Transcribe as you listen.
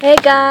Hey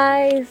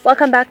guys,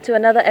 welcome back to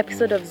another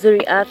episode of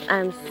Zuri Earth.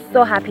 I'm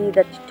so happy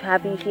to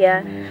have you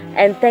here,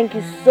 and thank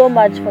you so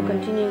much for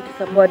continuing to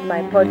support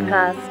my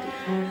podcast.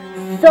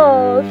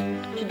 So,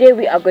 today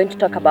we are going to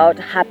talk about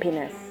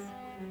happiness,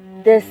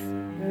 this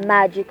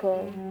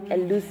magical,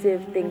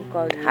 elusive thing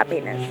called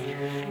happiness.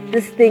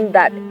 This thing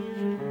that,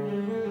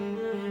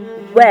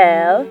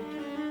 well,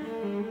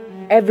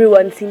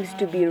 everyone seems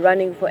to be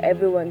running for,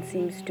 everyone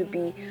seems to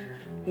be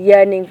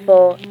yearning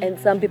for, and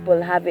some people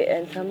have it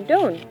and some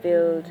don't.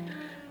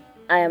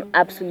 I am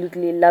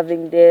absolutely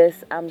loving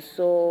this. I'm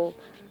so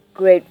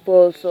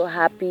grateful, so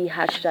happy,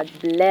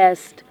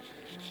 #blessed.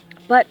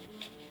 But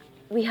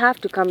we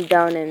have to come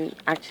down and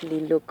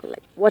actually look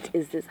like, what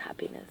is this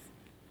happiness?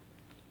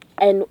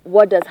 And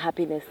what does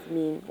happiness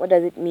mean? What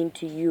does it mean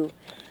to you?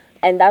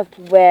 And that's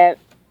where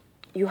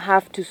you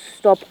have to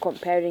stop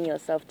comparing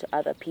yourself to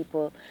other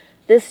people.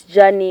 This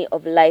journey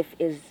of life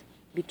is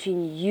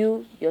between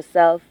you,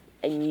 yourself,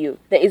 and you.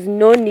 There is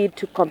no need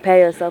to compare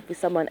yourself with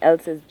someone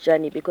else's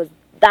journey, because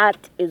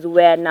that is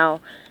where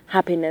now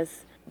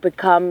happiness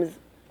becomes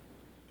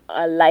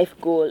a life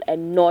goal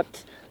and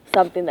not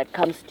something that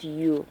comes to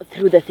you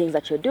through the things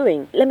that you're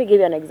doing. Let me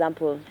give you an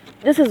example.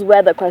 This is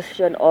where the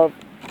question of,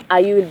 are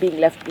you being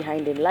left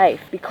behind in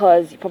life?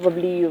 Because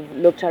probably you've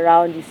looked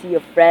around, you see your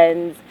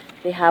friends,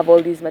 they have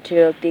all these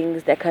material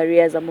things, their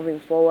careers are moving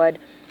forward,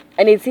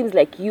 and it seems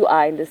like you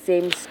are in the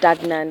same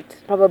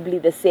stagnant, probably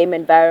the same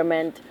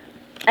environment,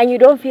 and you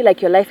don't feel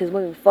like your life is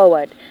moving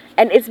forward.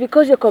 And it's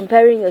because you're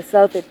comparing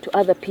yourself to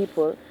other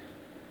people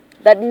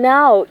that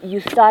now you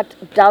start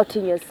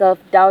doubting yourself,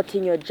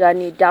 doubting your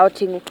journey,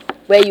 doubting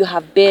where you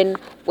have been,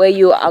 where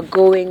you are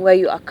going, where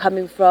you are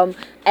coming from,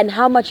 and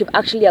how much you've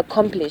actually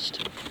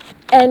accomplished.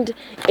 And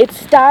it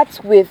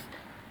starts with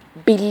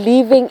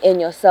believing in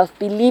yourself,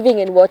 believing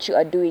in what you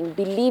are doing,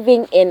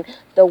 believing in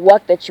the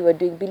work that you are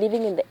doing,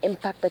 believing in the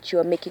impact that you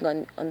are making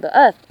on the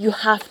earth. You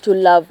have to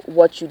love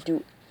what you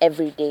do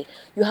every day.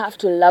 You have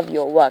to love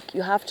your work.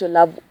 You have to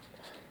love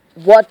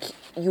what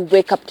you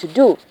wake up to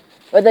do.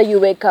 Whether you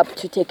wake up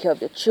to take care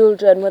of your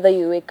children, whether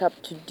you wake up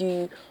to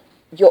do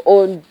your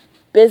own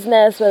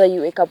business, whether you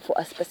wake up for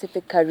a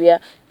specific career,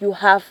 you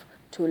have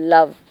to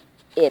love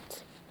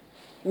it.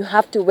 You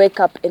have to wake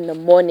up in the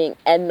morning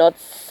and not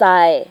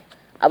sigh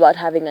about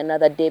having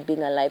another day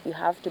being alive. You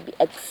have to be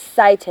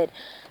excited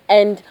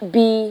and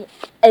be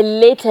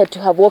elated to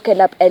have woken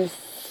up and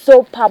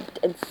so pumped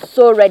and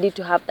so ready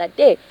to have that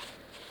day.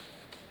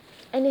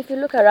 And if you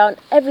look around,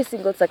 every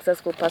single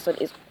successful person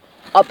is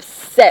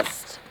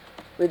obsessed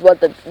with what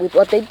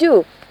they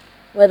do.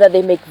 Whether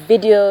they make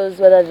videos,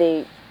 whether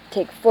they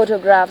take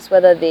photographs,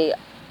 whether they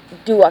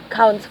do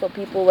accounts for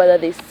people, whether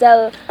they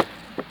sell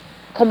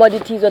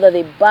commodities, whether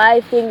they buy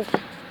things.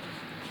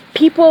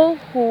 People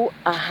who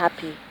are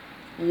happy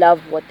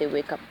love what they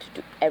wake up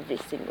to do every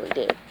single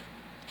day.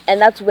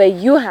 And that's where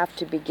you have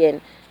to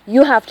begin.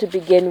 You have to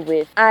begin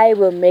with, I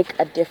will make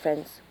a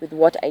difference with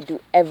what I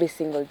do every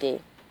single day.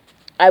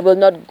 I will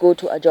not go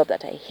to a job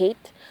that I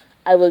hate.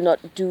 I will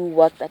not do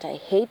work that I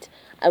hate.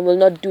 I will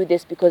not do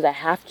this because I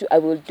have to. I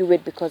will do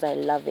it because I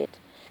love it.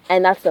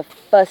 And that's the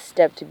first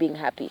step to being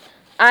happy.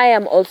 I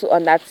am also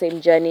on that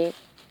same journey.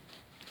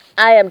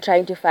 I am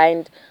trying to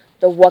find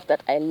the work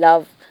that I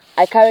love.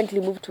 I currently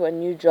moved to a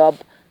new job.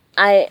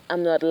 I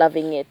am not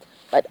loving it,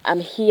 but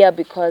I'm here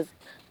because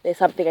there's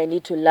something I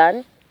need to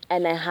learn,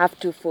 and I have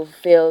to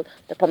fulfill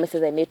the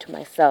promises I made to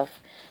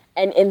myself.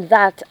 And in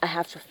that, I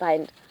have to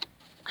find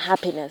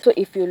happiness. So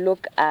if you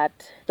look at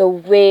the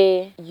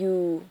way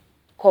you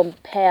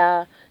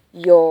compare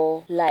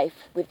your life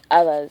with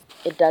others,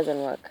 it doesn't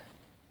work.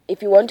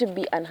 If you want to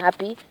be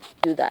unhappy,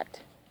 do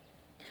that.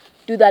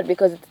 Do that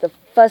because it's the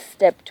first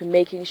step to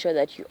making sure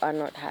that you are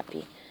not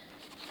happy.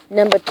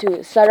 Number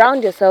 2,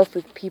 surround yourself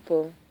with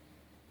people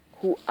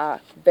who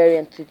are very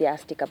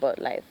enthusiastic about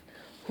life,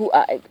 who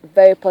are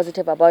very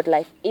positive about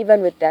life.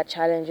 Even with their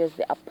challenges,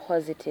 they are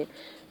positive.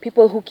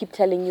 People who keep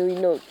telling you,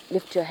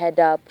 lift your head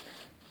up,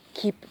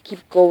 keep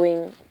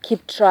going,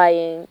 keep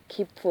trying,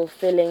 keep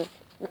fulfilling,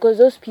 because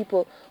those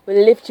people will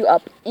lift you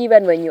up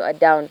even when you are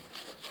down.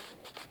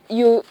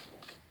 You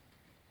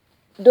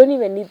don't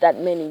even need that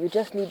many. You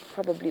just need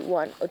probably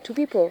 1 or 2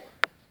 people.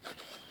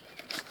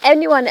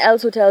 Anyone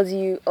else who tells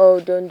you, oh,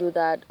 don't do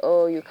that,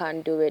 oh, you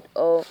can't do it,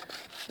 oh,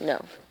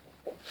 no,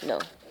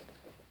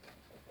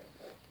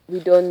 we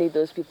don't need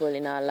those people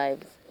in our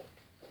lives.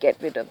 Get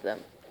rid of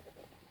them.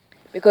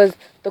 Because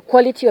the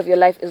quality of your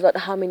life is not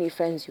how many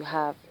friends you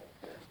have,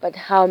 but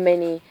how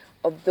many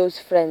of those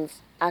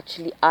friends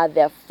actually are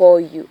there for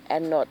you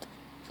and not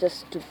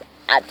just to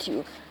at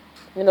you.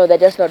 They're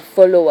just not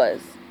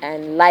followers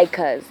and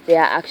likers. They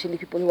are actually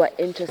people who are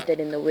interested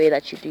in the way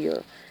that you do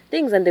your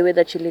things and the way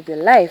that you live your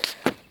life.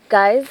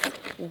 Guys,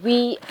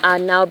 we are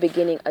now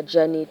beginning a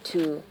journey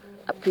to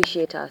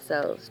appreciate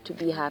ourselves, to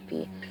be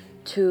happy,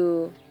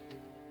 to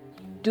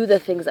do the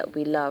things that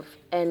we love.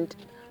 And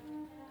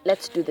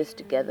let's do this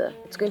together.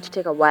 It's going to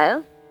take a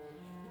while.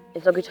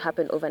 It's not going to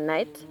happen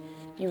overnight.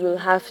 You will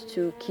have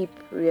to keep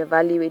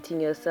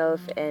reevaluating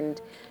yourself and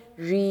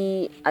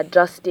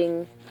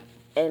readjusting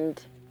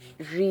and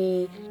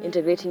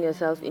reintegrating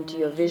yourself into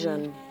your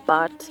vision,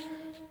 but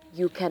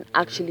you can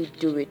actually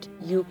do it.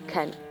 You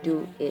can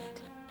do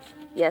it.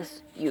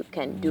 Yes, you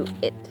can do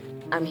it.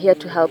 I'm here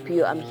to help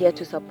you. I'm here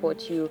to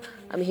support you.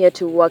 I'm here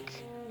to work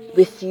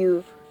with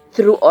you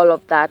through all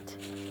of that.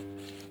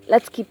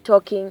 Let's keep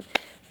talking.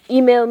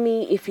 Email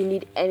me if you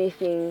need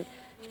anything.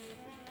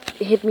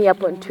 Hit me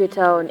up on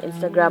Twitter, on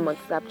Instagram, on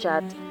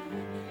Snapchat.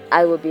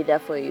 I will be there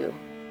for you.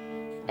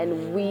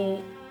 And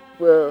we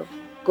will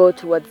go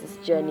towards this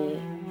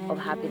journey of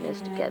happiness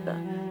together.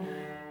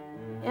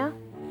 Yeah?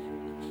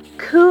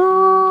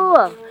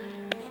 Cool!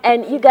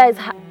 And you guys,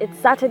 it's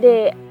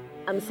Saturday.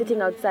 I'm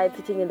sitting outside,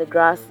 sitting in the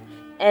grass,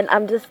 and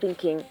I'm just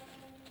thinking,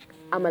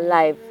 I'm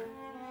alive.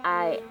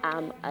 I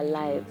am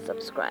alive.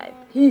 Subscribe.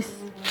 Peace.